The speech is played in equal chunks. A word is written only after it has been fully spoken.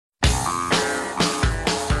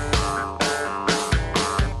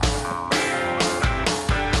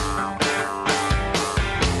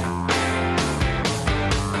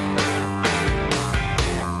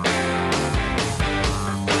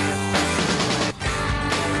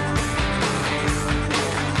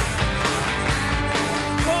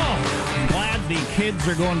kids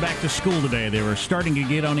are going back to school today. They were starting to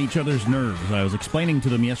get on each other's nerves. I was explaining to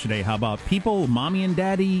them yesterday how about people, mommy and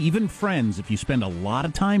daddy, even friends, if you spend a lot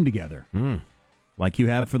of time together, like you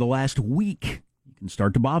have for the last week, you can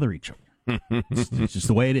start to bother each other. It's just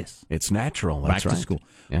the way it is. It's natural. That's back right. to school.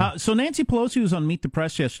 Yeah. So Nancy Pelosi was on Meet the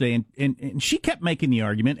Press yesterday, and she kept making the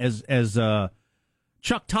argument as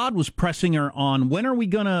Chuck Todd was pressing her on when are we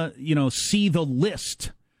going to see the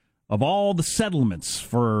list of all the settlements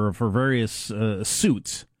for various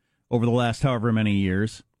suits over the last however many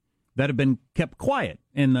years that have been kept quiet,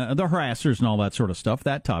 and the harassers and all that sort of stuff,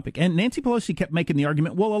 that topic. And Nancy Pelosi kept making the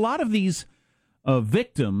argument, well, a lot of these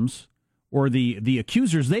victims or the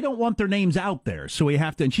accusers, they don't want their names out there, so we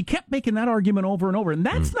have to. And she kept making that argument over and over, and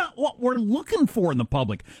that's not what we're looking for in the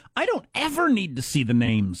public. I don't ever need to see the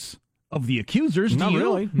names of the accusers. Not do you?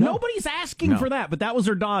 really. No. Nobody's asking for that, but that was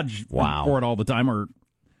her dodge Wow. for it all the time, or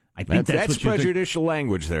I think That's what you think. prejudicial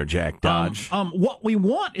language there, Jack Dodge. What we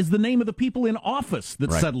want is the name of the people in office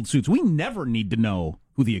that settled suits. We never need to know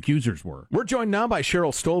who the accusers were. We're joined now by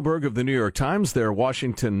Cheryl Stolberg of the New York Times, their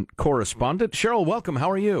Washington correspondent. Cheryl, welcome.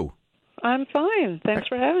 How are you? I'm fine. Thanks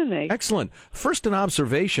for having me. Excellent. First, an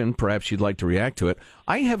observation, perhaps you'd like to react to it.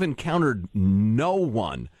 I have encountered no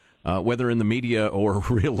one, whether in the media or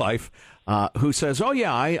real life, who says, oh,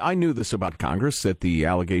 yeah, I knew this about Congress, that the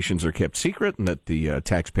allegations are kept secret and that the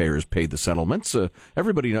taxpayers paid the settlements.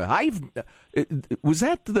 Everybody knows. Was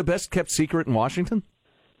that the best kept secret in Washington?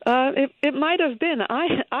 It might have been.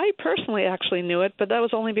 I personally actually knew it, but that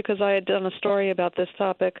was only because I had done a story about this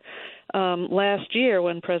topic last year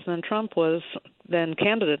when President Trump then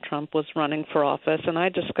candidate Trump was running for office, and I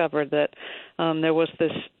discovered that there was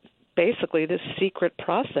this secret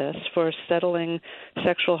process for settling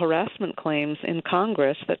sexual harassment claims in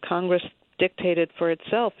Congress that Congress dictated for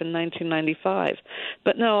itself in 1995.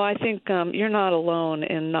 But no, I think you're not alone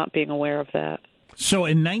in not being aware of that. So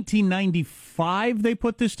in 1995 they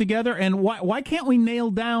put this together, and why can't we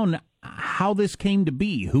nail down how this came to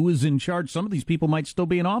be? Who is in charge? Some of these people might still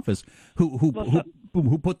be in office. Who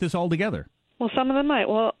put this all together? Well, some of them might.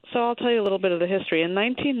 Well, so I'll tell you a little bit of the history. In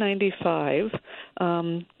 1995,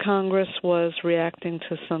 Congress was reacting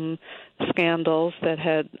to some scandals that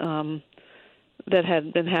had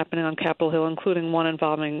been happening on Capitol Hill, including one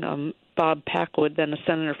involving Bob Packwood, then a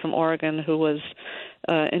senator from Oregon, who was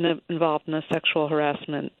involved in a sexual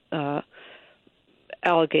harassment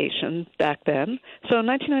allegation back then. So in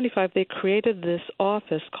 1995, they created this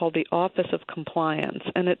office called the Office of Compliance,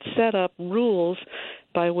 and it set up rules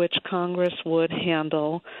by which Congress would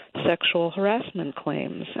handle sexual harassment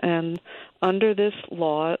claims. And under this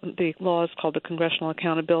law, the law is called the Congressional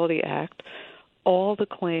Accountability Act, all the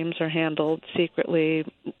claims are handled secretly.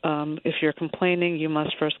 If you're complaining, you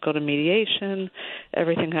must first go to mediation.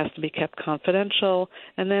 Everything has to be kept confidential.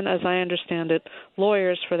 And then, as I understand it,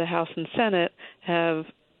 lawyers for the House and Senate have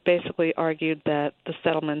basically argued that the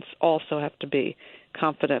settlements also have to be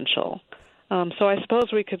confidential. So I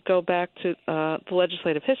suppose we could go back to the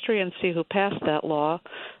legislative history and see who passed that law.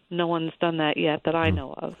 No one's done that yet that I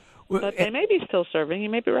know of. But they may be still serving. You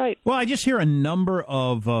may be right. Well, I just hear a number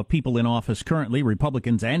of people in office currently,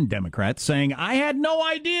 Republicans and Democrats, saying, I had no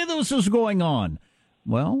idea this was going on.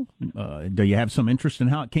 Well, do you have some interest in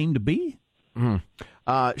how it came to be?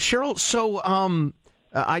 Cheryl, so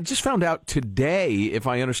I just found out today, if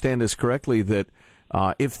I understand this correctly, that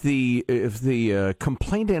if the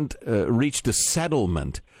complainant reached a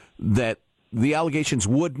settlement, that the allegations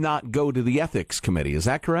would not go to the Ethics Committee. Is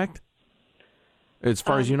that correct? As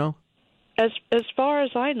far as you know? As far as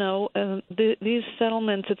I know, these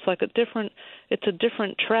settlements, it's a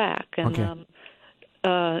different track, and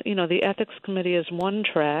okay. The Ethics Committee is one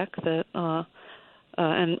track that,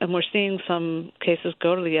 and we're seeing some cases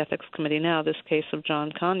go to the Ethics Committee now. This case of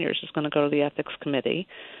John Conyers is going to go to the Ethics Committee.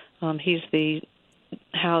 He's the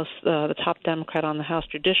top Democrat on the House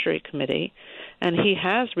Judiciary Committee, and he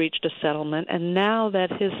has reached a settlement. And now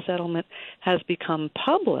that his settlement has become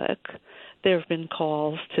public, there have been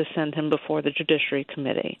calls to send him before the Judiciary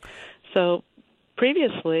Committee. So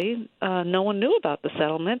previously, no one knew about the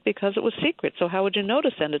settlement because it was secret. So how would you know to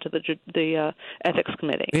send it to the Ethics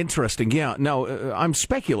Committee? Interesting. Yeah. Now, I'm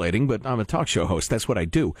speculating, but I'm a talk show host. That's what I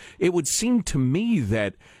do. It would seem to me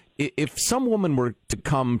that if some woman were to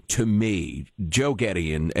come to me, Joe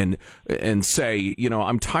Getty, and say,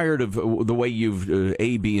 I'm tired of the way you've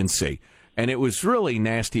A, B, and C, and it was really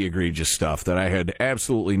nasty, egregious stuff that I had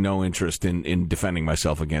absolutely no interest in defending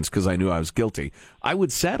myself against because I knew I was guilty, I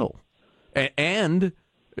would settle. And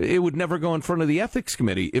it would never go in front of the ethics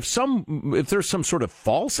committee. If there's some sort of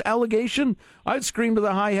false allegation, I'd scream to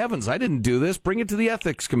the high heavens, I didn't do this. Bring it to the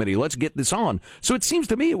ethics committee. Let's get this on. So it seems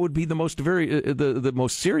to me it would be the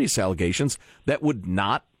most serious allegations that would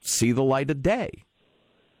not see the light of day.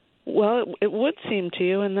 Well, it would seem to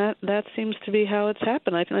you, and that seems to be how it's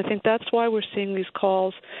happened. I think that's why we're seeing these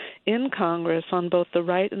calls in Congress on both the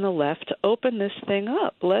right and the left to open this thing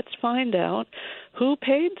up. Let's find out who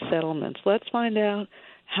paid settlements. Let's find out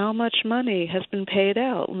how much money has been paid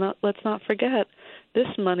out. Let's not forget,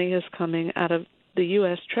 this money is coming out of the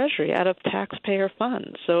U.S. Treasury, out of taxpayer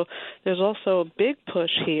funds. So there's also a big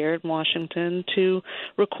push here in Washington to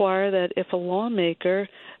require that if a lawmaker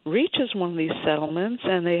reaches one of these settlements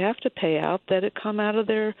and they have to pay out, that it come out of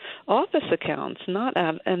their office accounts, not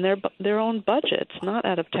out and their own budgets, not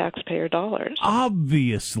out of taxpayer dollars.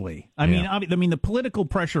 Obviously, I mean, the political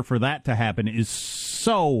pressure for that to happen is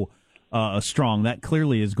so strong that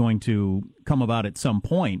clearly is going to come about at some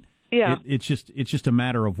point. Yeah, it's just a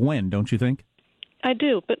matter of when, don't you think? I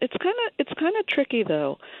do, but it's kind of tricky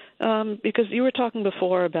though, because you were talking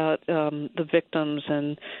before about the victims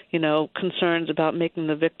and concerns about making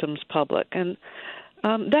the victims public, and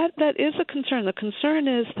that is a concern. The concern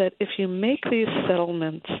is that if you make these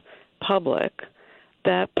settlements public,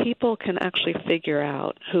 that people can actually figure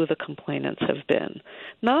out who the complainants have been.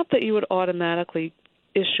 Not that you would automatically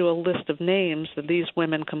issue a list of names that these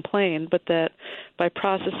women complained, but that by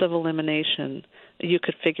process of elimination, you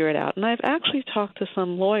could figure it out. And I've actually talked to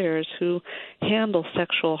some lawyers who handle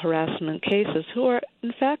sexual harassment cases who are,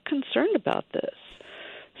 in fact, concerned about this.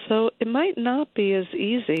 So it might not be as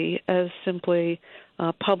easy as simply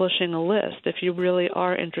publishing a list if you really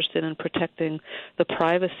are interested in protecting the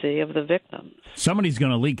privacy of the victims. Somebody's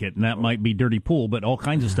going to leak it, and that might be Dirty Pool, but all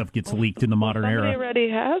kinds of stuff gets leaked in the modern era. Somebody already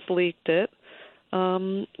has leaked it.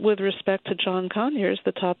 With respect to John Conyers,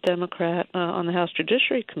 the top Democrat on the House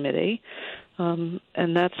Judiciary Committee, and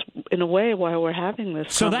that's in a way why we're having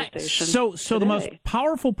this conversation. So the most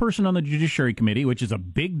powerful person on the Judiciary Committee, which is a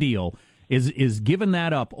big deal, is giving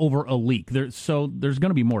that up over a leak. So there's going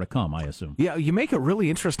to be more to come, I assume. Yeah, you make a really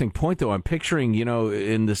interesting point, though. I'm picturing,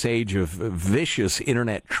 in this age of vicious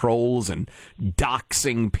internet trolls and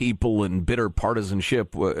doxing people and bitter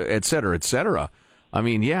partisanship, et cetera, et cetera. I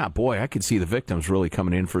mean, yeah, boy, I could see the victims really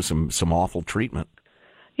coming in for some awful treatment.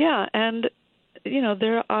 Yeah, and,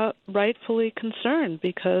 they're rightfully concerned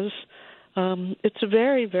because it's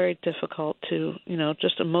very, very difficult to,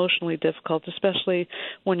 just emotionally difficult, especially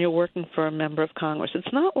when you're working for a member of Congress.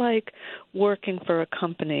 It's not like working for a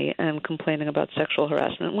company and complaining about sexual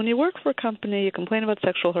harassment. When you work for a company, you complain about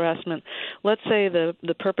sexual harassment. Let's say the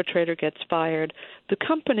perpetrator gets fired. The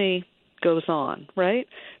company goes on, right?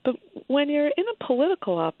 But when you're in a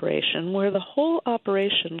political operation where the whole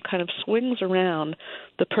operation kind of swings around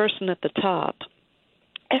the person at the top,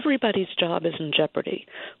 everybody's job is in jeopardy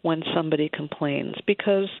when somebody complains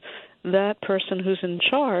because that person who's in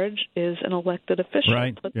charge is an elected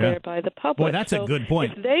official put there by the public. Boy, that's a good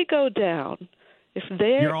point. If they go down,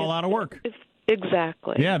 you're all out of work.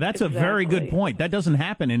 Exactly. Yeah, that's a very good point. That doesn't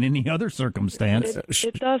happen in any other circumstance.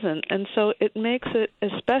 It doesn't. And so it makes it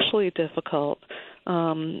especially difficult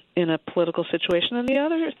in a political situation. And the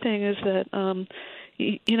other thing is that,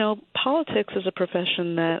 politics is a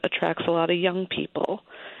profession that attracts a lot of young people.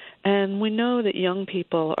 And we know that young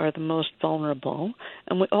people are the most vulnerable.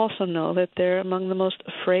 And we also know that they're among the most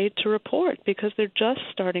afraid to report because they're just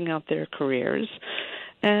starting out their careers.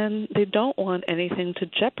 And they don't want anything to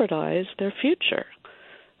jeopardize their future.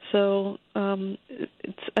 So I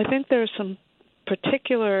think there are some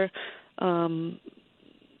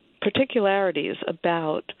particularities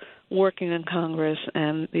about working in Congress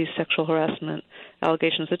and these sexual harassment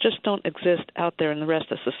allegations that just don't exist out there in the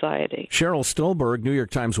rest of society. Cheryl Stolberg, New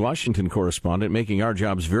York Times Washington correspondent, making our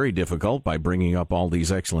jobs very difficult by bringing up all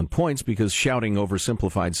these excellent points because shouting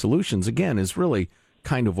oversimplified solutions, again, is really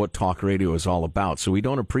kind of what talk radio is all about. So we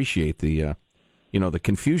don't appreciate the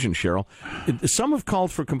confusion, Cheryl. Some have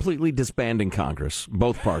called for completely disbanding Congress,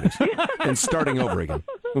 both parties, and starting over again.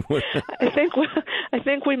 I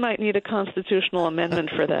think we might need a constitutional amendment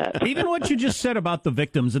for that. Even what you just said about the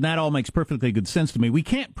victims, and that all makes perfectly good sense to me. We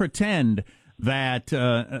can't pretend that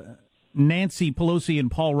Nancy Pelosi and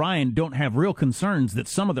Paul Ryan don't have real concerns that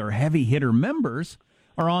some of their heavy hitter members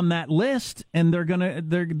are on that list, and they're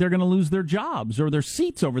gonna lose their jobs or their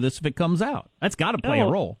seats over this if it comes out. That's got to play a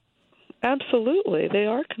role. Absolutely, they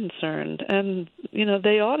are concerned, and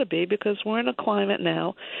they ought to be because we're in a climate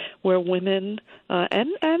now where women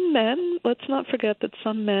and men. Let's not forget that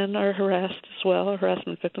some men are harassed as well.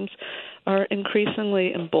 Harassment victims are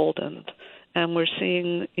increasingly emboldened, And we're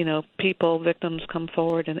seeing, victims come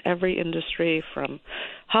forward in every industry, from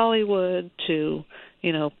Hollywood to,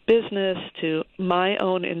 business to my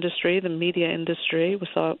own industry, the media industry. We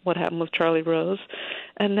saw what happened with Charlie Rose,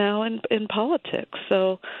 and now in politics.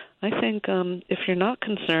 So I think if you're not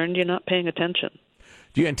concerned, you're not paying attention.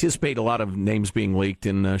 Do you anticipate a lot of names being leaked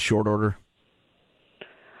in short order?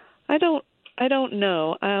 I don't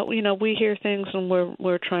know. We hear things, and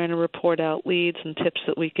we're trying to report out leads and tips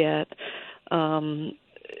that we get.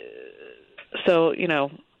 So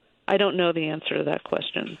I don't know the answer to that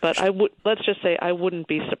question, but let's just say I wouldn't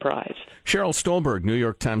be surprised. Sheryl Stolberg, New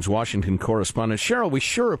York Times Washington correspondent. Sheryl, we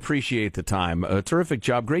sure appreciate the time. A terrific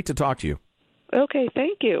job. Great to talk to you. Okay,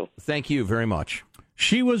 thank you. Thank you very much.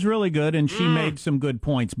 She was really good, and she made some good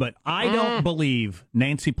points, but I don't believe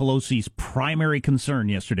Nancy Pelosi's primary concern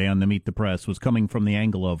yesterday on the Meet the Press was coming from the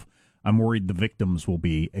angle of, I'm worried the victims will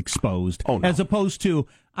be exposed, as opposed to,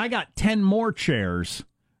 I got 10 more chairs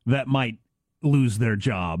that might lose their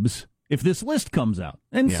jobs if this list comes out.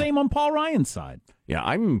 And same on Paul Ryan's side. Yeah,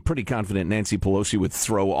 I'm pretty confident Nancy Pelosi would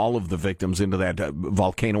throw all of the victims into that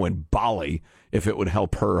volcano in Bali if it would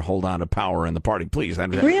help her hold on to power in the party. Please.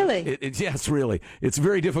 Really? Yes, really. It's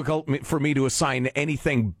very difficult for me to assign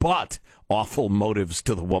anything but awful motives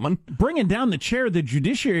to the woman. Bringing down the chair of the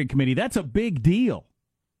Judiciary Committee, that's a big deal.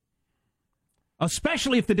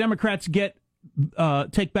 Especially if the Democrats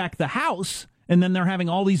take back the House, and then they're having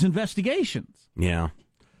all these investigations. Yeah,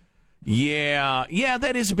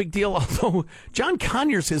 that is a big deal. Although John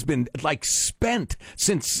Conyers has been spent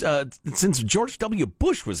since George W.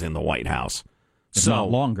 Bush was in the White House, so not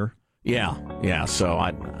longer. Yeah. So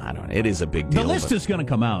I don't know. It is a big deal. The list is going to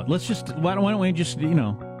come out. Let's just why don't we just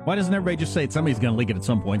why doesn't everybody just say somebody's going to leak it at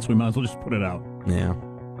some point? So we might as well just put it out. Yeah.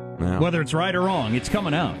 Whether it's right or wrong, it's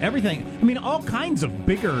coming out. Everything. I mean, all kinds of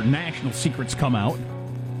bigger national secrets come out.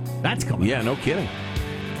 That's coming. Yeah, no kidding.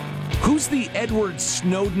 Who's the Edward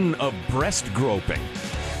Snowden of breast groping?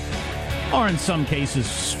 Or in some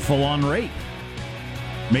cases, full-on rape.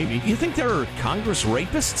 Maybe. You think there are Congress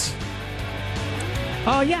rapists?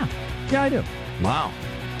 Yeah. Yeah, I do. Wow.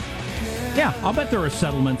 Yeah, I'll bet there are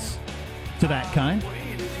settlements to that kind.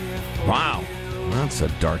 Wow. That's a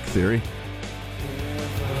dark theory.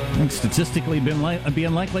 I think statistically it'd be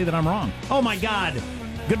unlikely that I'm wrong. Oh, my God.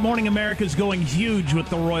 Good Morning America's going huge with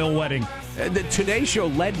the royal wedding. The Today Show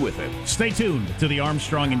led with it. Stay tuned to the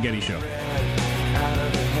Armstrong and Getty Show.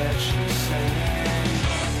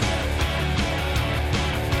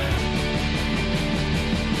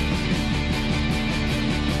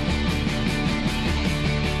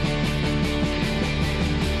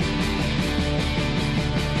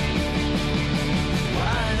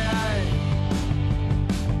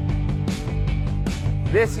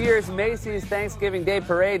 This year's Macy's Thanksgiving Day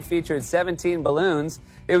Parade featured 17 balloons.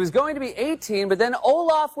 It was going to be 18, but then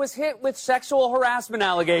Olaf was hit with sexual harassment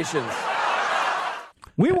allegations.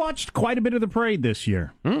 We watched quite a bit of the parade this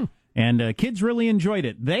year, and kids really enjoyed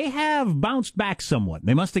it. They have bounced back somewhat.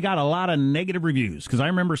 They must have got a lot of negative reviews, because I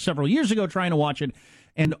remember several years ago trying to watch it,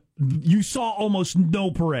 and you saw almost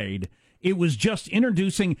no parade. It was just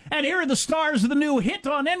introducing, and here are the stars of the new hit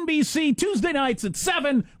on NBC Tuesday nights at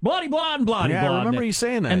 7, bloody blah and bloody blah. Yeah, I remember you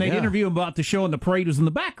saying that. And they'd interview him about the show, and the parade was in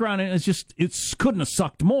the background, and it couldn't have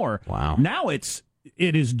sucked more. Wow. Now it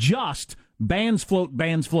is just bands float,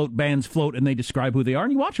 bands float, bands float, and they describe who they are,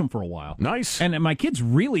 and you watch them for a while. Nice. And my kids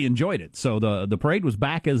really enjoyed it. So the parade was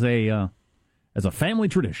back as a family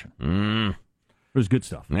tradition. It was good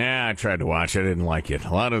stuff. Yeah, I tried to watch it. I didn't like it.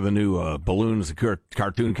 A lot of the new balloons,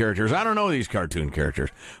 cartoon characters. I don't know these cartoon characters.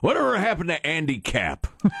 Whatever happened to Andy Capp?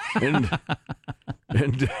 And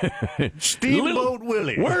Steamboat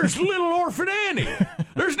Willie. Where's Little Orphan Annie?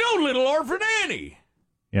 There's no Little Orphan Annie.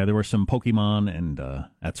 Yeah, there were some Pokemon and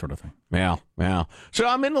that sort of thing. Yeah. So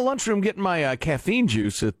I'm in the lunchroom getting my caffeine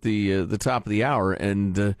juice at the top of the hour,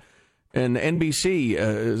 and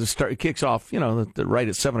NBC kicks off, right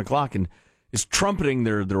at 7 o'clock, and is trumpeting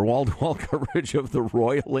their wall-to-wall coverage of the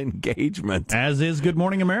royal engagement. As is Good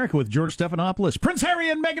Morning America with George Stephanopoulos. Prince Harry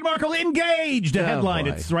and Meghan Markle engaged, a headline.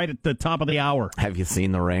 Boy. It's right at the top of the hour. Have you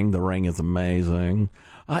seen the ring? The ring is amazing.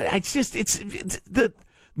 It's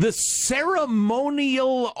the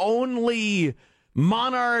ceremonial only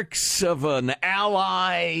monarchs of an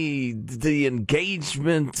ally, the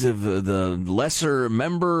engagement of the lesser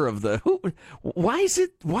member of the... Why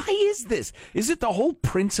is this? Is it the whole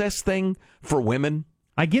princess thing for women?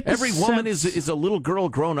 I get the Every woman is a little girl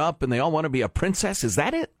grown up and they all want to be a princess. Is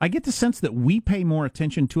that it? I get the sense that we pay more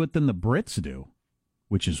attention to it than the Brits do,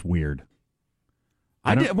 which is weird.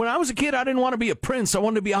 When I was a kid, I didn't want to be a prince. I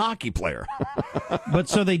wanted to be a hockey player. But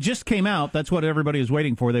so they just came out. That's what everybody was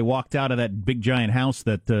waiting for. They walked out of that big giant house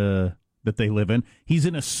that they live in. He's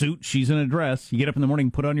in a suit. She's in a dress. You get up in the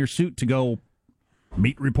morning, put on your suit to go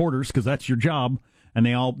meet reporters because that's your job. And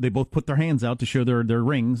they both put their hands out to show their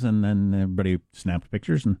rings, and then everybody snapped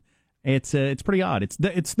pictures. And it's pretty odd. It's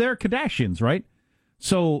their Kardashians, right?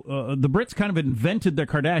 So the Brits kind of invented their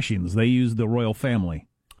Kardashians. They used the royal family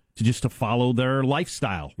to follow their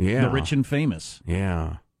lifestyle. Yeah. The rich and famous.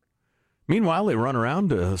 Yeah. Meanwhile, they run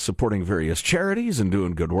around supporting various charities and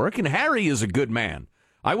doing good work. And Harry is a good man.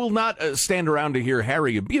 I will not stand around to hear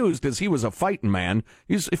Harry abused, as he was a fighting man.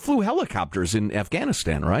 He flew helicopters in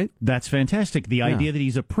Afghanistan, right? That's fantastic. The idea that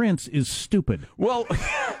he's a prince is stupid. Well,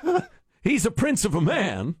 he's a prince of a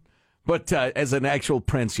man, but as an actual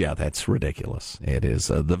prince, yeah, that's ridiculous. It is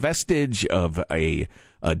the vestige of a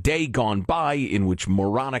day gone by in which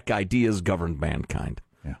moronic ideas governed mankind.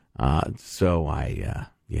 Yeah.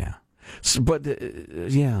 Yeah. So, but,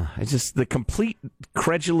 I just, the complete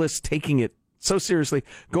credulous taking it so seriously,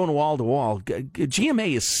 going wall to wall.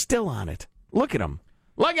 GMA is still on it. Look at him.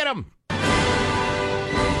 Look at him.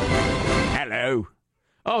 Hello.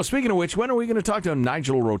 Oh, speaking of which, when are we going to talk to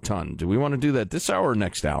Nigel Rotund? Do we want to do that this hour or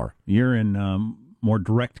next hour? You're in more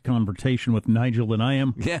direct conversation with Nigel than I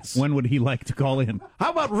am. Yes. When would he like to call in?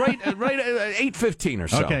 How about right at 8:15 or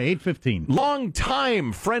so? Okay, 8:15.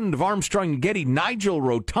 Long-time friend of Armstrong and Getty, Nigel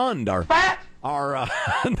Rotund.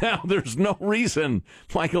 Now there's no reason,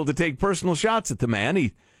 Michael, to take personal shots at the man.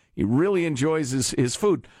 He really enjoys his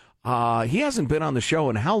food. He hasn't been on the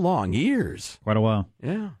show in how long? Years. Quite a while.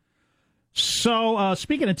 Yeah. So,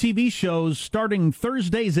 speaking of TV shows, starting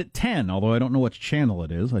Thursdays at 10, although I don't know which channel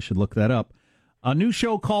it is, I should look that up, a new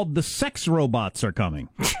show called The Sex Robots are coming.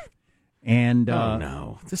 And oh,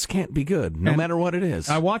 no. This can't be good, no matter what it is.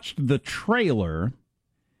 I watched the trailer.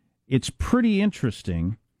 It's pretty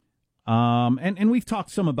interesting. And we've talked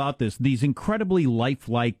some about this, these incredibly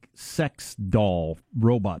lifelike sex doll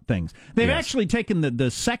robot things. They've actually taken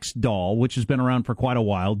the sex doll, which has been around for quite a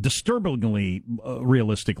while, disturbingly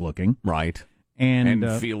realistic looking. Right.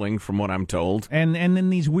 And feeling, from what I'm told. And then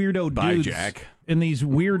these weirdo Bye, dudes. Jack. And these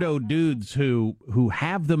weirdo dudes who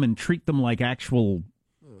have them and treat them like actual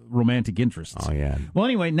romantic interests. Oh, yeah. Well,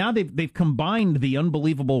 anyway, now they've combined the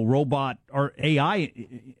unbelievable robot or AI,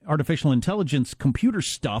 artificial intelligence computer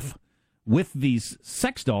stuff with these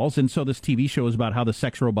sex dolls, and so this TV show is about how the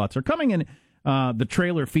sex robots are coming. And the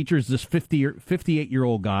trailer features this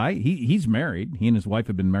 58-year-old guy. He's married. He and his wife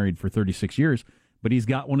have been married for 36 years, but he's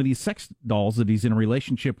got one of these sex dolls that he's in a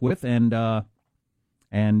relationship with and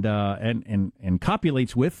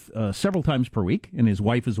copulates with several times per week. And his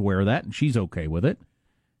wife is aware of that, and she's okay with it.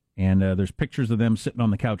 And there's pictures of them sitting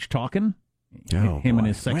on the couch talking. Him and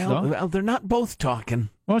his sex doll. Well, they're not both talking.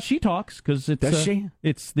 Well, she talks because it's. Does she?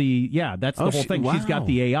 It's that's the whole thing. Wow. She's got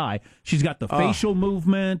the AI. She's got the facial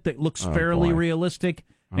movement that looks fairly realistic,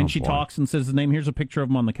 and she talks and says the name. Here's a picture of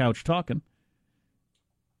him on the couch talking.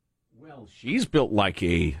 Well, she's built like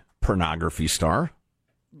a pornography star.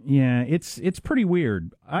 Yeah, it's pretty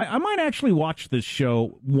weird. I might actually watch this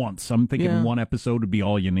show once. I'm thinking one episode would be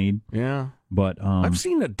all you need. Yeah. But I've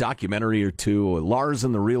seen a documentary or two, Lars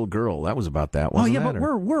and the Real Girl. That was about that, wasn't it? But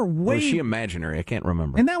we're way... Or was she imaginary? I can't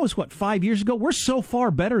remember. And that was, 5 years ago? We're so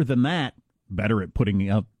far better than that. Better at putting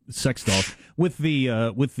up sex dolls. with the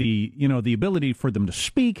the ability for them to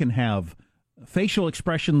speak and have facial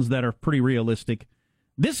expressions that are pretty realistic.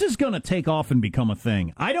 This is going to take off and become a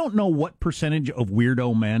thing. I don't know what percentage of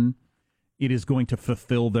weirdo men it is going to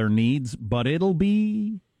fulfill their needs, but it'll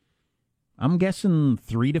be... I'm guessing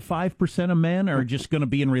 3 to 5% of men are just going to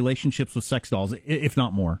be in relationships with sex dolls, if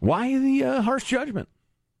not more. Why the harsh judgment?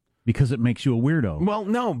 Because it makes you a weirdo. Well,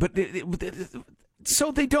 no, but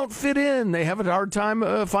so they don't fit in. They have a hard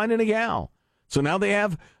time finding a gal. So now they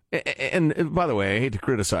have, and by the way, I hate to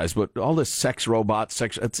criticize, but all this sex robot,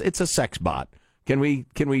 it's a sex bot. Can we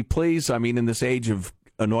please? I mean, in this age of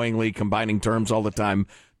annoyingly combining terms all the time,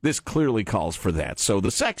 this clearly calls for that. So the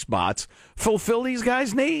sex bots fulfill these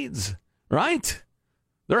guys' needs. Right?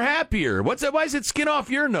 They're happier. Why is it skin off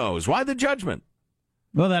your nose? Why the judgment?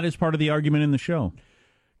 Well, that is part of the argument in the show.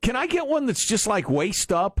 Can I get one that's just like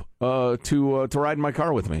waist up to ride in my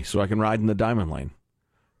car with me so I can ride in the diamond lane?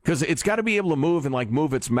 Because it's got to be able to move and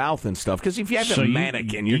move its mouth and stuff. Because if you have a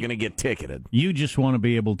mannequin, you're going to get ticketed. You just want to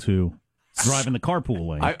be able to drive in the carpool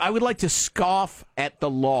lane. I would like to scoff at the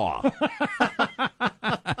law.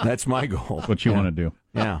 That's my goal. That's what you want to do.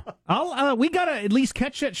 Yeah. We got to at least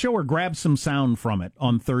catch that show or grab some sound from it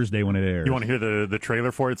on Thursday when it airs. You want to hear the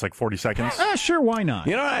trailer for it? It's like 40 seconds. Sure, why not?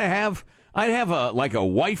 You know what I'd have a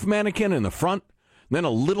wife mannequin in the front then a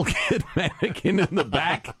little kid mannequin in the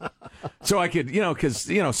back. So I could, because,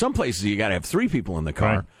 some places you got to have 3 people in the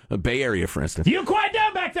car. Right. The Bay Area, for instance. You quiet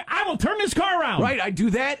down back there. I will turn this car around. Right, I do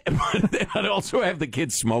that, but then I'd also have the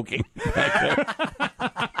kids smoking back there.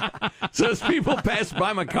 So as people pass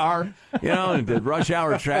by my car, in the rush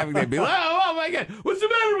hour traffic, they'd be like, oh my God, what's the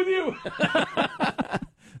matter with you?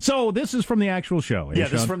 So this is from the actual show. Yeah,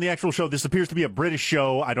 this is from the actual show. This appears to be a British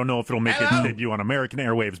show. I don't know if it'll make its debut on American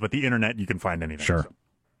airwaves, but the internet, you can find anything. Sure. So.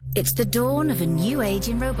 It's the dawn of a new age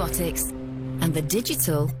in robotics, and the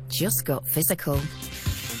digital just got physical.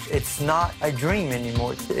 It's not a dream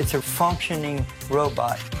anymore. It's a functioning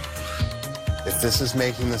robot. If this is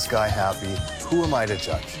making this guy happy, who am I to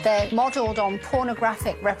judge? They're modeled on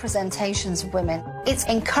pornographic representations of women. It's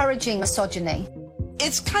encouraging misogyny.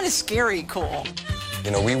 It's kind of scary cool.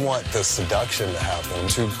 We want the seduction to happen,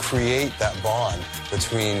 to create that bond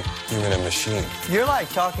between human and machine. You're like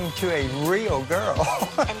talking to a real girl.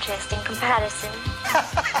 Interesting comparison.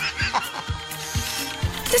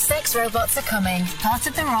 The sex robots are coming, part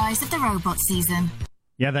of the rise of the robot season.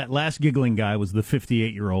 Yeah, that last giggling guy was the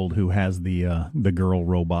 58-year-old who has the girl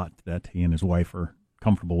robot that he and his wife are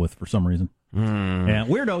comfortable with for some reason. Yeah,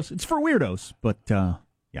 weirdos. It's for weirdos, but yeah,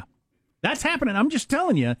 that's happening. I'm just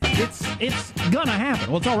telling you, it's gonna happen.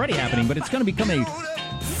 Well, it's already happening, but it's gonna become a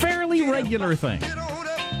fairly regular thing,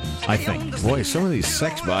 I think. Boy, some of these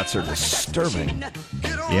sex bots are disturbing.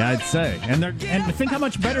 Yeah, I'd say. And think how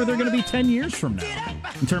much better they're going to be 10 years from now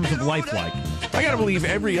in terms of lifelike. I got to believe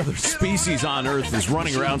every other species on Earth is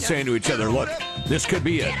running around saying to each other, look, this could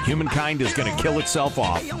be it. Humankind is going to kill itself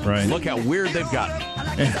off. Right. Look how weird they've gotten.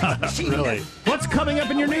 Really? What's coming up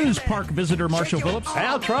in your news, park visitor Marshall Phillips?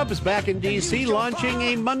 Al Trump is back in D.C. launching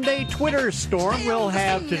a Monday Twitter storm. We'll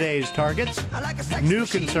have today's targets, new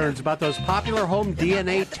concerns about those popular home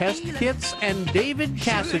DNA test kits, and David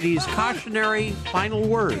Cassidy's cautionary final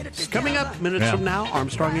words. Coming up minutes from now,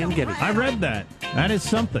 Armstrong and Getty. I read that. That is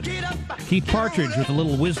something. Keith Partridge with a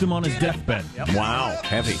little wisdom on his deathbed. Wow,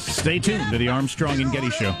 heavy. Stay tuned to the Armstrong and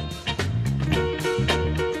Getty Show.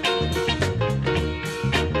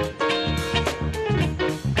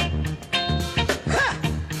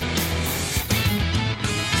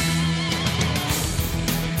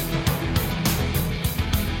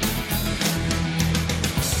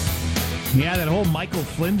 Yeah, that whole Michael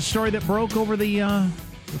Flynn story that broke over the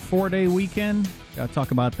 4-day weekend. Got to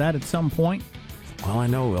talk about that at some point. Well, I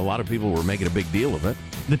know a lot of people were making a big deal of it.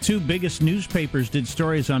 The 2 biggest newspapers did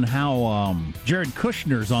stories on how Jared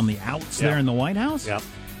Kushner's on the outs there in the White House. Yep.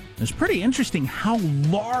 It's pretty interesting how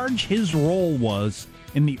large his role was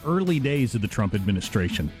in the early days of the Trump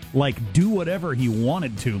administration. Like, do whatever he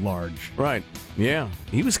wanted to large. Right. Yeah.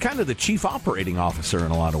 He was kind of the chief operating officer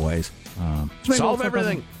in a lot of ways. Solve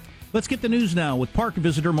everything. Let's get the news now with park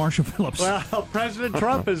visitor Marshall Phillips. Well, President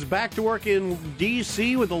Trump is back to work in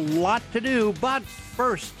D.C. with a lot to do. But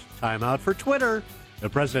first, time out for Twitter. The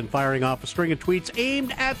president firing off a string of tweets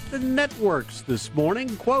aimed at the networks this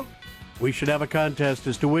morning. Quote, we should have a contest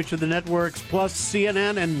as to which of the networks plus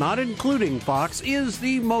CNN and not including Fox is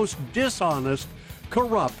the most dishonest,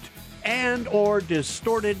 corrupt, and or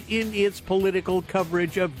distorted in its political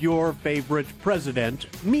coverage of your favorite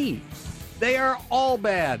president, me. They are all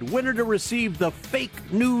bad. Winner to receive the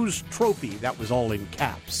fake news trophy. That was all in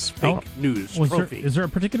caps. Fake news trophy. Is there a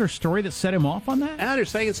particular story that set him off on that? And they're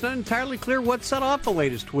saying it's not entirely clear what set off the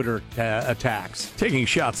latest Twitter attacks. Taking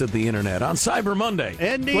shots at the internet on Cyber Monday.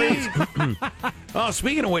 Indeed. Oh,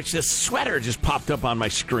 speaking of which, this sweater just popped up on my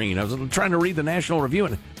screen. I was trying to read the National Review,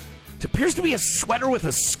 and it appears to be a sweater with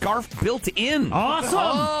a scarf built in. Awesome!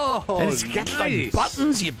 Oh, and it's got like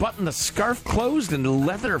buttons. You button the scarf closed and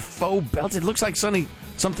leather faux belt. It looks like something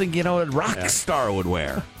a rock star would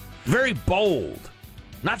wear. Very bold.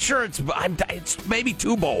 Not sure it's maybe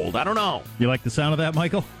too bold. I don't know. You like the sound of that,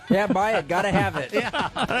 Michael? Yeah, buy it. Gotta have it. Yeah.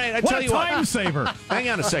 All right, I What tell a you time saver! Hang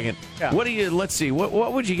on a second. Yeah. Let's see.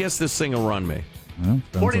 What would you guess this thing will run me?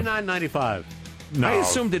 $49.95. No. I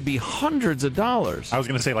assumed it'd be hundreds of dollars. I was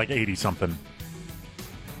going to say like 80-something.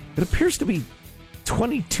 It appears to be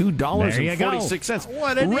 $22.46.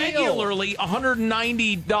 What a deal. Regularly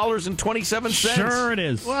 $190.27. Sure it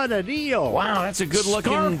is. What a deal. Wow, that's a good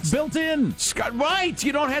looking Scarf built in. Right,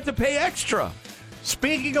 you don't have to pay extra.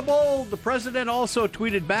 Speaking of bold, the president also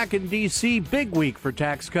tweeted back in D.C., big week for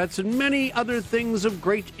tax cuts and many other things of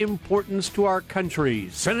great importance to our country.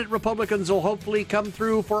 Senate Republicans will hopefully come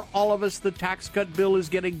through for all of us. The tax cut bill is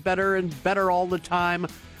getting better and better all the time.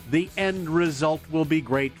 The end result will be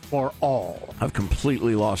great for all. I've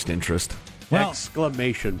completely lost interest. Well,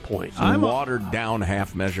 Exclamation point. Watered down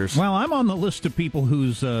half measures. Well, I'm on the list of people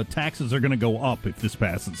whose taxes are going to go up if this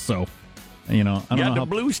passes, so You know, I don't know the how,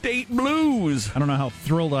 Blue State Blues. I don't know how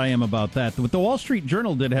thrilled I am about that. But the Wall Street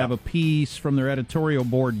Journal did have a piece from their editorial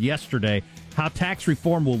board yesterday, how tax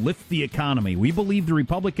reform will lift the economy. We believe the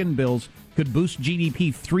Republican bills could boost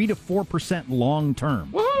GDP 3 to 4% long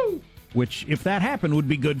term. Woohoo! Which, if that happened, would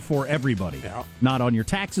be good for everybody. Yeah. Not on your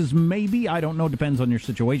taxes, maybe. I don't know. Depends on your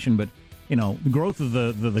situation. But, you know, the growth of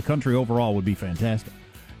the country overall would be fantastic.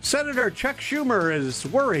 Senator Chuck Schumer is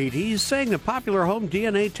worried. He's saying that popular home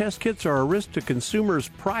DNA test kits are a risk to consumers'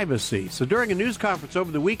 privacy. So during a news conference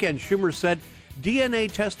over the weekend, Schumer said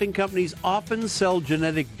DNA testing companies often sell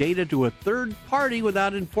genetic data to a third party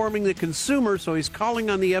without informing the consumer. So he's calling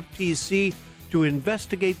on the FTC to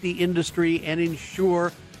investigate the industry and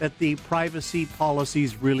ensure that the privacy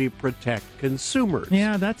policies really protect consumers.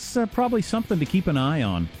 Yeah, that's probably something to keep an eye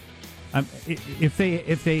on. If they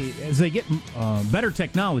as they get better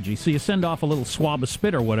technology, so you send off a little swab of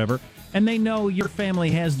spit or whatever, and they know your family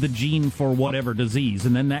has the gene for whatever disease,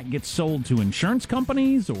 and then that gets sold to insurance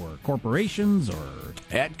companies or corporations or...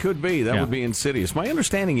 That could be. That would be insidious. My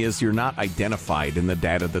understanding is you're not identified in the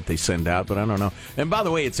data that they send out, but I don't know. And by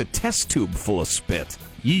the way, it's a test tube full of spit.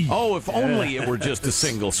 Oh, if only it were just a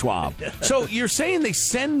single swab. So you're saying they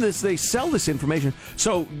sell this information.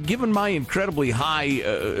 So given my incredibly high,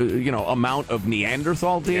 amount of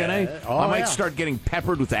Neanderthal DNA, I might start getting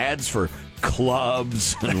peppered with ads for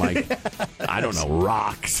clubs and I don't know,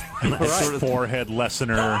 rocks. Sort of forehead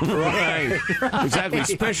lessener. Right. Exactly.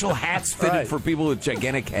 Special hats fitted for people with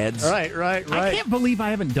gigantic heads. Right. I can't believe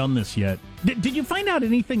I haven't done this yet. Did you find out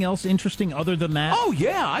anything else interesting other than that? Oh,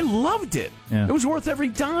 yeah. I loved it. Yeah. It was worth every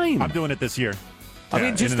dime. I'm doing it this year. I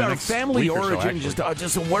mean, just our family origin,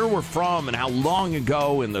 just where we're from and how long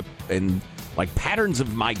ago and patterns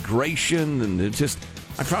of migration. And it just,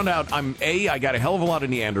 I found out I got a hell of a lot of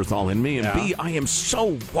Neanderthal in me, and B, I am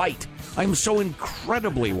so white. I am so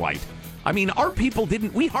incredibly white. I mean, our people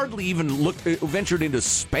we hardly even ventured into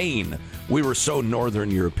Spain. We were so Northern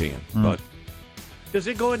European. But does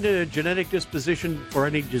it go into genetic disposition for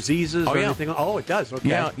any diseases or anything? Oh, it does.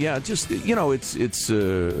 Okay. Yeah. Just, it's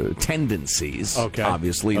tendencies. Okay.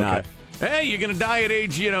 Obviously not. Hey, you're going to die at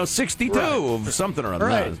age, 62 of something or other.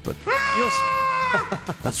 Right. But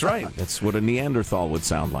that's right. That's what a Neanderthal would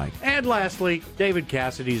sound like. And lastly, David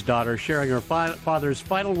Cassidy's daughter sharing her father's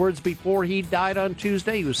final words before he died on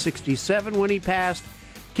Tuesday. He was 67 when he passed.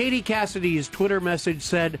 Katie Cassidy's Twitter message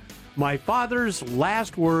said, "My father's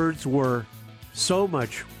last words were, so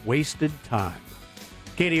much wasted time."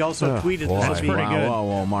 Katie also tweeted boy. That's pretty good.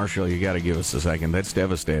 Whoa, Marshall, you got to give us a second. That's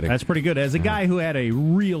devastating. That's pretty good. As a guy who had a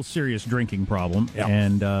real serious drinking problem,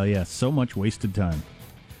 and so much wasted time.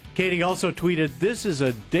 Katie also tweeted, "This is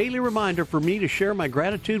a daily reminder for me to share my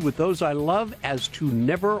gratitude with those I love as to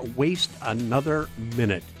never waste another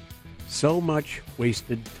minute. So much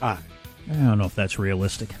wasted time." I don't know if that's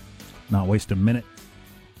realistic. Not waste a minute.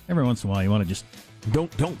 Every once in a while, you want to just...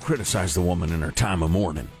 Don't criticize the woman in her time of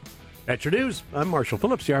mourning. That's your news. I'm Marshall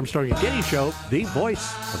Phillips, the Armstrong and Getty Show, the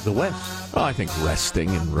voice of the West. Well, I think resting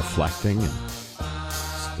and reflecting and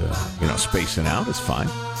just, spacing out is fine.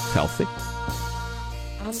 It's healthy.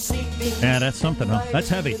 Yeah, that's something, huh? That's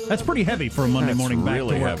heavy. That's pretty heavy for a Monday morning back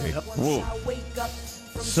really to work. heavy. Whoa.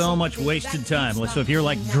 So much wasted time. So if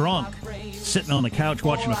you're drunk, sitting on the couch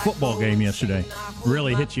watching a football game yesterday,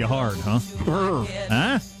 really hits you hard, huh?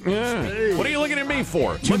 Huh? Yeah. What are you looking at me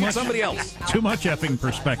for? Look at somebody else. Too much effing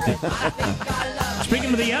perspective.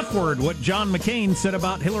 Speaking of the F word, what John McCain said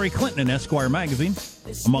about Hillary Clinton in Esquire magazine,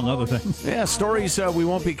 among other things. Yeah, stories we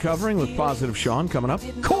won't be covering with Positive Sean coming up.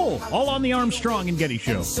 Cool. All on the Armstrong and Getty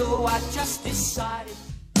Show. So I just decided.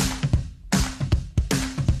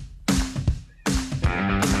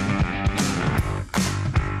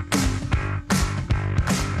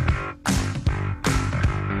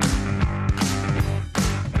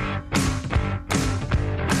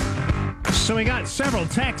 So we got several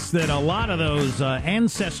texts that a lot of those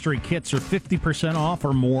Ancestry kits are 50% off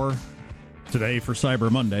or more today for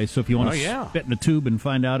Cyber Monday. So if you want to spit in a tube and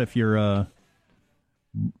find out if you're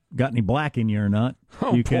got any black in you or not,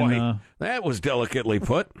 you can. That was delicately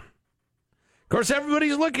put. Of course,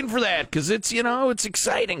 everybody's looking for that because it's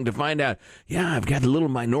exciting to find out. Yeah, I've got a little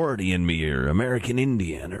minority in me, or American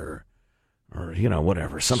Indian, or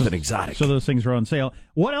whatever, something exotic. So those things are on sale.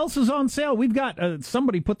 What else is on sale? We've got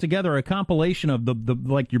somebody put together a compilation of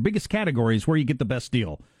the your biggest categories where you get the best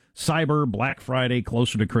deal. Cyber, Black Friday,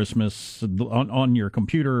 closer to Christmas, on your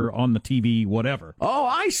computer, on the TV, whatever. Oh,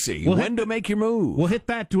 I see. When to make your move. We'll hit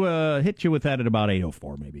that hit you with that at about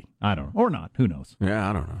 8:04, maybe. I don't know. Or not. Who knows? Yeah,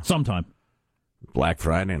 I don't know. Sometime. Black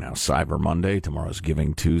Friday, now Cyber Monday, tomorrow's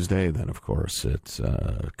Giving Tuesday, then, of course, it's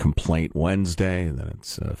Complaint Wednesday, then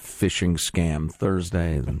it's Phishing Scam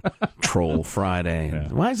Thursday, then Troll Friday. Yeah.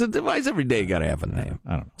 Why is every day got to have a name? I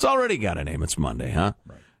don't know. It's already got a name. It's Monday, huh?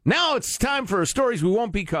 Right. Now it's time for stories we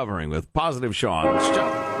won't be covering with Positive Sean.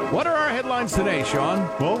 What are our headlines today, Sean?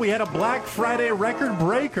 Well, we had a Black Friday record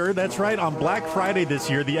breaker. That's right. On Black Friday this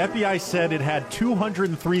year, the FBI said it had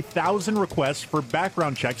 203,000 requests for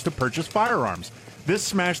background checks to purchase firearms. This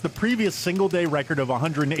smashed the previous single-day record of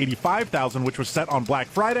 185,000, which was set on Black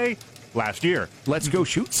Friday last year. Let's go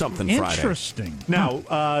shoot something Friday. Interesting.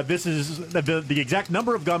 Now, this is the exact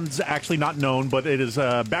number of guns actually not known, but it is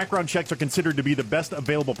background checks are considered to be the best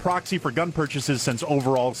available proxy for gun purchases since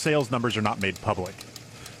overall sales numbers are not made public.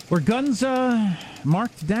 Were guns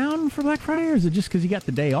marked down for Black Friday, or is it just because you got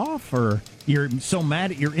the day off, or you're so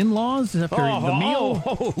mad at your in-laws after the meal?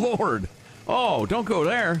 Oh, Lord. Oh, don't go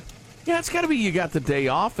there. Yeah, it's got to be you got the day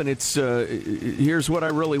off, and it's here's what I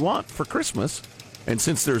really want for Christmas. And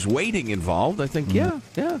since there's waiting involved, I think, yeah,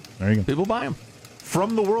 there you go. people buy them.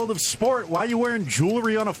 From the world of sport, why are you wearing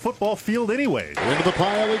jewelry on a football field anyways? Into the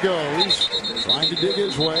pile he goes, trying to dig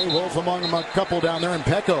his way. Wolf among them, a couple down there, and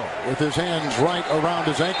Pecco with his hands right around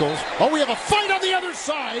his ankles. Oh, we have a fight on the other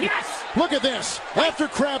side. Yes! Look at this. After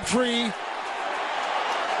Crabtree,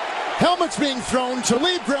 helmet's being thrown.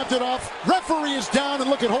 Talib grabbed it off. Referee is down, and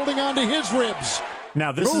look at holding on to his ribs.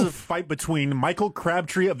 Now, this is a fight between Michael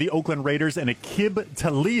Crabtree of the Oakland Raiders and Aqib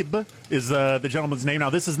Talib is the gentleman's name. Now,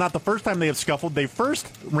 this is not the first time they have scuffled. They first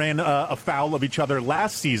ran afoul of each other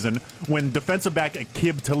last season when defensive back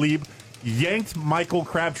Aqib Talib yanked Michael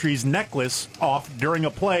Crabtree's necklace off during a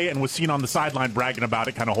play and was seen on the sideline bragging about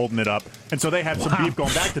it, kind of holding it up. And so they had some beef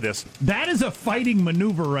going back to this. That is a fighting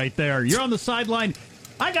maneuver right there. You're on the sideline.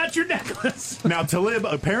 I got your necklace. Now, Talib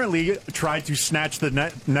apparently tried to snatch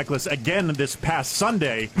the necklace again this past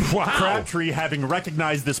Sunday. Wow. Crabtree, having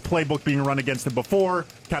recognized this playbook being run against him before,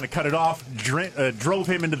 kind of cut it off, drove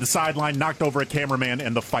him into the sideline, knocked over a cameraman,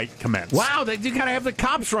 and the fight commenced. Wow, they got to have the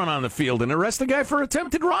cops run on the field and arrest the guy for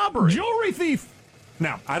attempted robbery. Jewelry thief.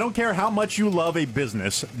 Now, I don't care how much you love a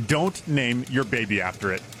business, don't name your baby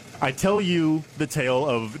after it. I tell you the tale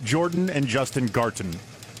of Jordan and Justin Garton.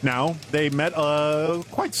 Now, they met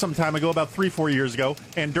quite some time ago, about 3-4 years ago,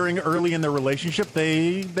 and during early in their relationship,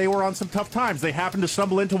 they were on some tough times. They happened to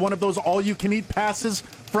stumble into one of those all-you-can-eat passes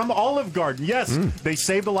from Olive Garden. Yes, they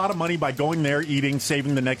saved a lot of money by going there, eating,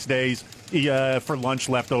 saving the next days for lunch,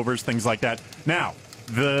 leftovers, things like that. Now,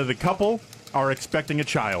 the couple are expecting a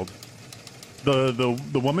child.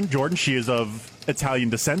 The woman, Jordan, she is of Italian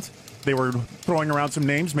descent. They were throwing around some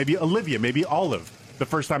names, maybe Olivia, maybe Olive. The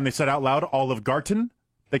first time they said out loud Olive Garton,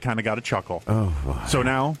 they kind of got a chuckle. Oh, boy. So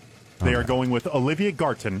now they are going with Olivia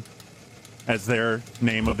Garton as their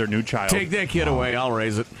name of their new child. Take that kid away. I'll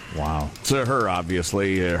raise it. Wow. It's her,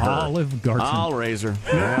 obviously. Her. Olive Garden. I'll raise her.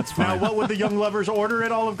 That's fine. Now, what would the young lovers order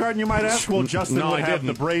at Olive Garden, you might ask? Well, Justin would have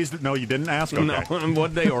the braised... No, you didn't ask? Okay. No,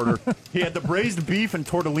 what'd they order? He had the braised beef and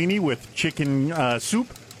tortellini with chicken soup,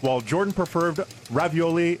 while Jordan preferred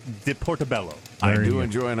ravioli di portobello. I do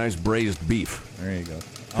enjoy a nice braised beef. There you go.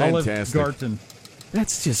 Fantastic. Olive Garden.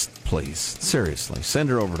 That's just, please, seriously, send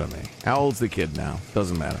her over to me. How old's the kid now?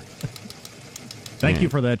 Doesn't matter. Thank you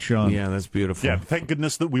for that, Sean. Yeah, that's beautiful. Yeah, thank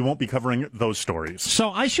goodness that we won't be covering those stories. So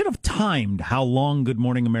I should have timed how long Good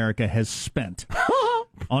Morning America has spent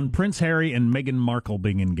on Prince Harry and Meghan Markle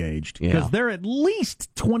being engaged. Because they're at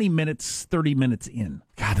least 20 minutes, 30 minutes in.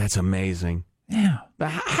 God, that's amazing. Yeah. The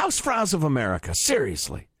Hausfraus of America,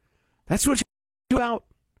 seriously. That's what you do out.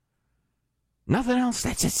 Nothing else.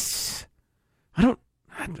 That's just... I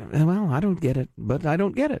don't get it, but I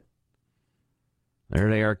don't get it. There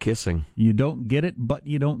they are kissing. You don't get it, but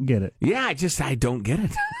you don't get it. Yeah, I don't get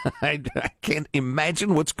it. I can't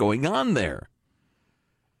imagine what's going on there.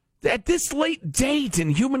 At this late date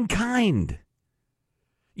in humankind.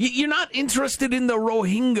 You're not interested in the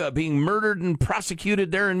Rohingya being murdered and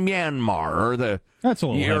prosecuted there in Myanmar, or that's a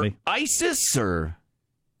little heavy. ISIS, or...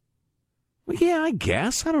 Well, yeah, I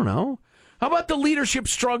guess. I don't know. How about the leadership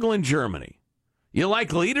struggle in Germany? You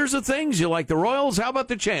like leaders of things? You like the royals? How about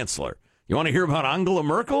the chancellor? You want to hear about Angela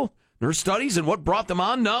Merkel and her studies and what brought them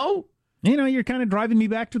on? No? You know, you're kind of driving me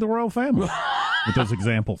back to the royal family with those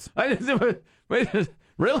examples. Wait,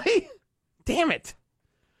 really? Damn it.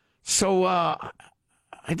 So I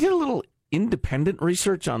did a little independent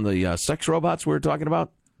research on the sex robots we were talking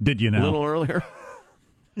about. Did you know? A little earlier.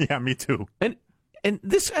 Yeah, me too. And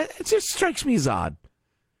this it just strikes me as odd.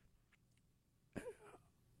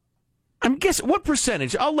 I'm guessing, what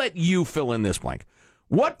percentage, I'll let you fill in this blank.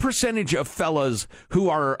 What percentage of fellas who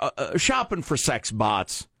are shopping for sex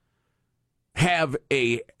bots have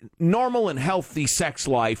a normal and healthy sex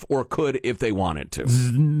life, or could if they wanted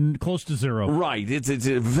to. Close to zero. Right. It's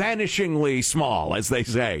vanishingly small, as they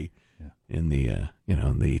say in the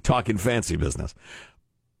the talking fancy business.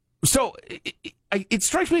 So it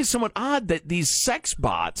strikes me as somewhat odd that these sex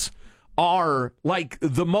bots are like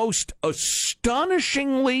the most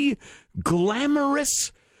astonishingly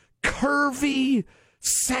glamorous, curvy,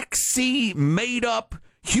 sexy, made-up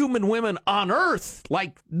human women on Earth,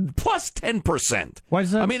 like plus 10%. Why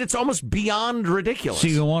is that? I mean, it's almost beyond ridiculous. So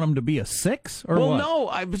you want them to be a 6 or well, what? no,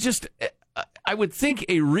 I would think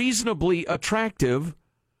a reasonably attractive,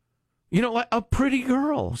 a pretty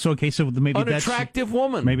girl. So okay, so maybe an attractive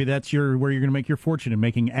woman. Maybe that's where you're going to make your fortune in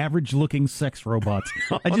making average-looking sex robots.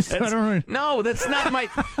 I don't know. No, that's not my.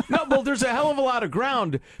 No, well, there's a hell of a lot of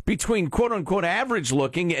ground between quote unquote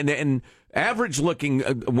average-looking and average-looking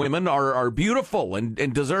women are beautiful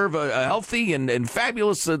and deserve a healthy and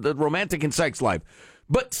fabulous romantic and sex life,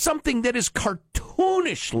 but something that is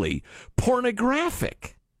cartoonishly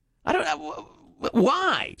pornographic. I don't know.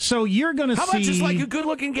 Why? So you're going to see... How about just like a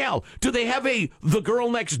good-looking gal? Do they have the girl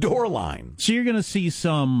next door line? So you're going to see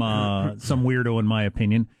some weirdo, in my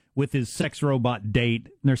opinion, with his sex robot date,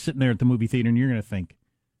 and they're sitting there at the movie theater, and you're going to think,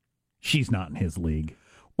 she's not in his league.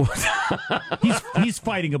 he's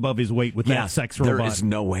fighting above his weight with that sex robot. There is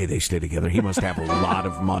no way they stay together. He must have a lot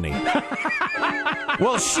of money.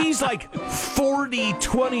 Well, she's like 40,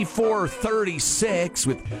 24, 36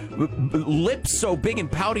 with lips so big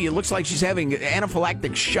and pouty it looks like she's having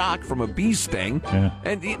anaphylactic shock from a bee sting. Yeah.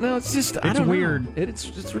 And it's just it's weird.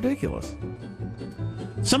 It's ridiculous.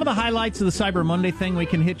 Some of the highlights of the Cyber Monday thing we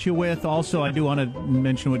can hit you with. Also, I do want to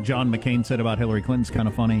mention what John McCain said about Hillary Clinton's kind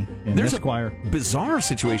of funny in Esquire. A bizarre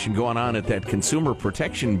situation going on at that Consumer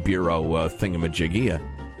Protection Bureau thingamajiggy.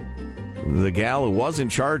 The gal who was in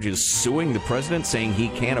charge is suing the president, saying he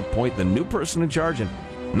can't appoint the new person in charge. And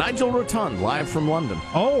Nigel Rotund, live from London.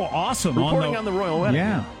 Oh, awesome. Reporting on the royal wedding.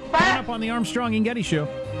 Yeah. Coming up on the Armstrong and Getty Show.